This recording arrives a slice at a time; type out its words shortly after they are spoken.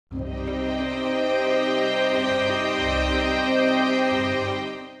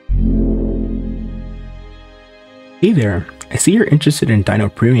Hey there, I see you're interested in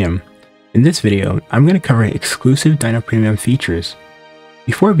Dyno Premium. In this video, I'm going to cover exclusive Dyno Premium features.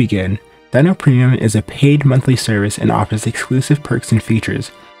 Before we begin, Dyno Premium is a paid monthly service and offers exclusive perks and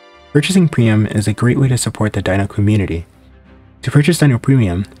features. Purchasing Premium is a great way to support the Dyno community. To purchase Dyno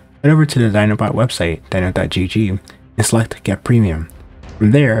Premium, head over to the Dynobot website, dyno.gg, and select Get Premium.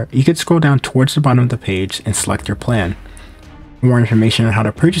 From there, you can scroll down towards the bottom of the page and select your plan. For more information on how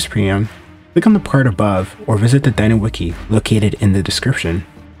to purchase Premium, click on the part above or visit the Dyno Wiki located in the description.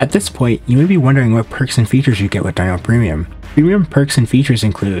 At this point, you may be wondering what perks and features you get with Dyno Premium. Premium perks and features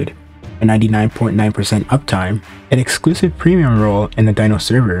include a 99.9% uptime, an exclusive premium role in the Dyno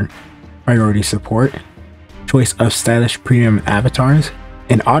server, priority support, choice of stylish premium avatars,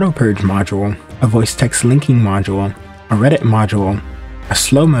 an auto purge module, a voice text linking module, a Reddit module, a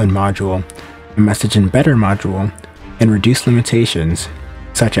Slowmode module, a Message Embedder module, and reduced limitations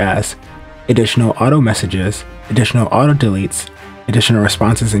such as additional auto messages, additional auto deletes, additional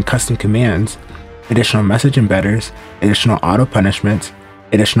responses and custom commands, additional message embedders, additional auto punishments,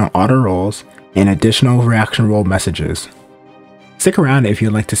 additional auto roles, and additional reaction role messages. Stick around if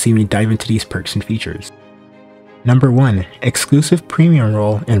you'd like to see me dive into these perks and features. Number 1. Exclusive premium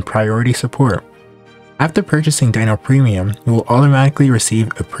role and priority support. After purchasing Dyno Premium, you will automatically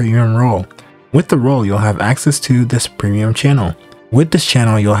receive a premium role. With the role, you'll have access to this premium channel. With this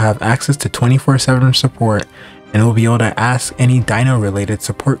channel, you'll have access to 24/7 support and will be able to ask any Dyno related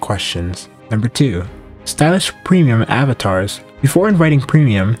support questions. Number 2. Stylish premium avatars. Before inviting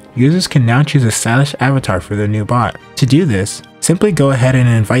premium, users can now choose a stylish avatar for their new bot. To do this, simply go ahead and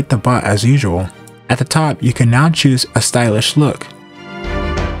invite the bot as usual. At the top, you can now choose a stylish look.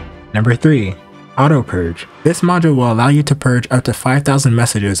 Number 3. Auto Purge. This module will allow you to purge up to 5,000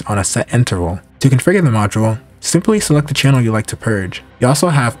 messages on a set interval. To configure the module, simply select the channel you like to purge. You also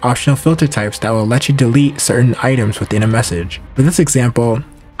have optional filter types that will let you delete certain items within a message. For this example,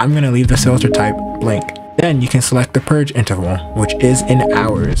 I'm going to leave the filter type blank. Then you can select the purge interval, which is in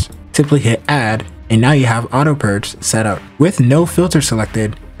hours. Simply hit add, and now you have auto purge set up. With no filter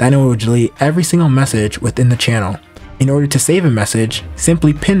selected, Dyno will delete every single message within the channel. In order to save a message,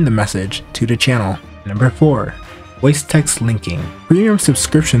 simply pin the message to the channel. Number 4. Voice text linking. Premium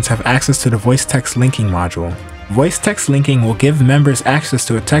subscriptions have access to the voice text linking module. Voice text linking will give members access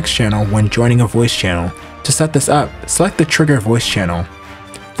to a text channel when joining a voice channel. To set this up, select the trigger voice channel.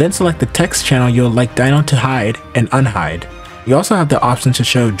 Then select the text channel you would like Dyno to hide and unhide. You also have the option to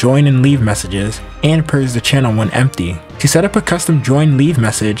show join and leave messages and purge the channel when empty. To set up a custom join leave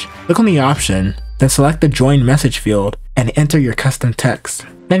message, click on the option, then select the join message field and enter your custom text.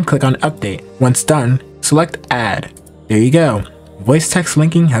 Then click on update. Once done, select add. There you go. Voice text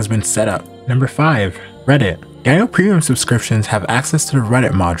linking has been set up. Number 5. Reddit. Dyno Premium subscriptions have access to the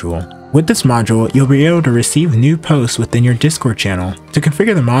Reddit module. With this module, you'll be able to receive new posts within your Discord channel. To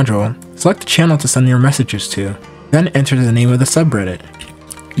configure the module, select the channel to send your messages to, then enter the name of the subreddit.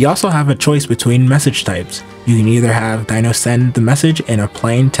 You also have a choice between message types. You can either have Dyno send the message in a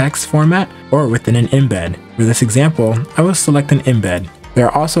plain text format or within an embed. For this example, I will select an embed. There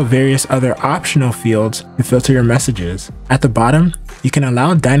are also various other optional fields to filter your messages. At the bottom, you can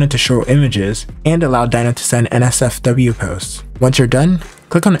allow Dyno to show images and allow Dyno to send NSFW posts. Once you're done,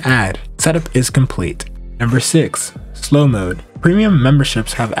 click on add. Setup is complete. Number 6. Slow Mode. Premium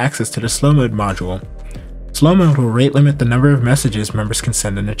memberships have access to the Slow Mode module. Slow Mode will rate limit the number of messages members can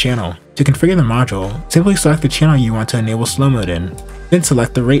send in the channel. To configure the module, simply select the channel you want to enable Slow Mode in, then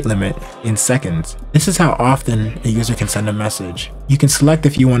select the rate limit in seconds. This is how often a user can send a message. You can select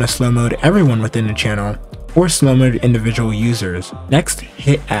if you want to slow mode everyone within the channel or slow mode individual users. Next,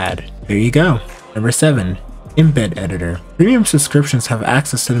 hit add. There you go. Number 7. Embed Editor. Premium subscriptions have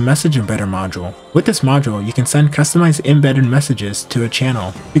access to the Message Embedder module. With this module, you can send customized embedded messages to a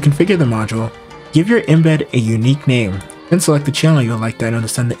channel. To configure the module, give your embed a unique name, then select the channel you would like Dyno to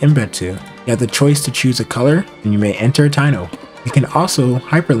send the embed to. You have the choice to choose a color, and you may enter a title. You can also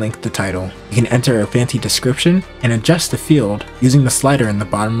hyperlink the title. You can enter a fancy description and adjust the field using the slider in the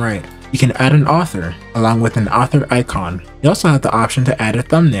bottom right. You can add an author, along with an author icon. You also have the option to add a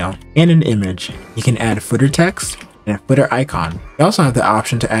thumbnail and an image. You can add footer text and a footer icon. You also have the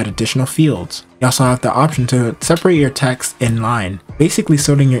option to add additional fields. You also have the option to separate your text in line, basically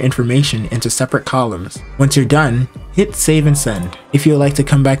sorting your information into separate columns. Once you're done, hit save and send. If you would like to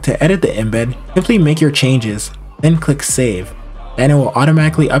come back to edit the embed, simply make your changes, then click save. Then it will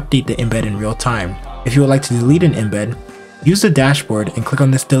automatically update the embed in real time. If you would like to delete an embed, use the dashboard and click on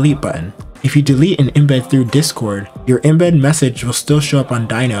this delete button. If you delete an embed through Discord, your embed message will still show up on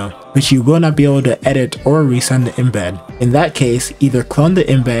Dyno, but you will not be able to edit or resend the embed. In that case, either clone the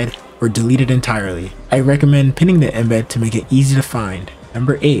embed or delete it entirely. I recommend pinning the embed to make it easy to find.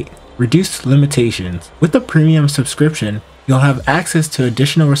 Number 8. Reduced limitations. With a premium subscription, you'll have access to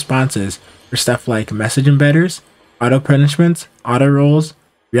additional responses for stuff like message embedders, auto punishments, auto rolls,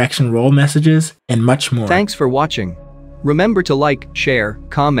 reaction roll messages, and much more. Thanks for watching. Remember to like, share,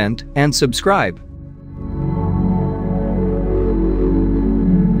 comment, and subscribe.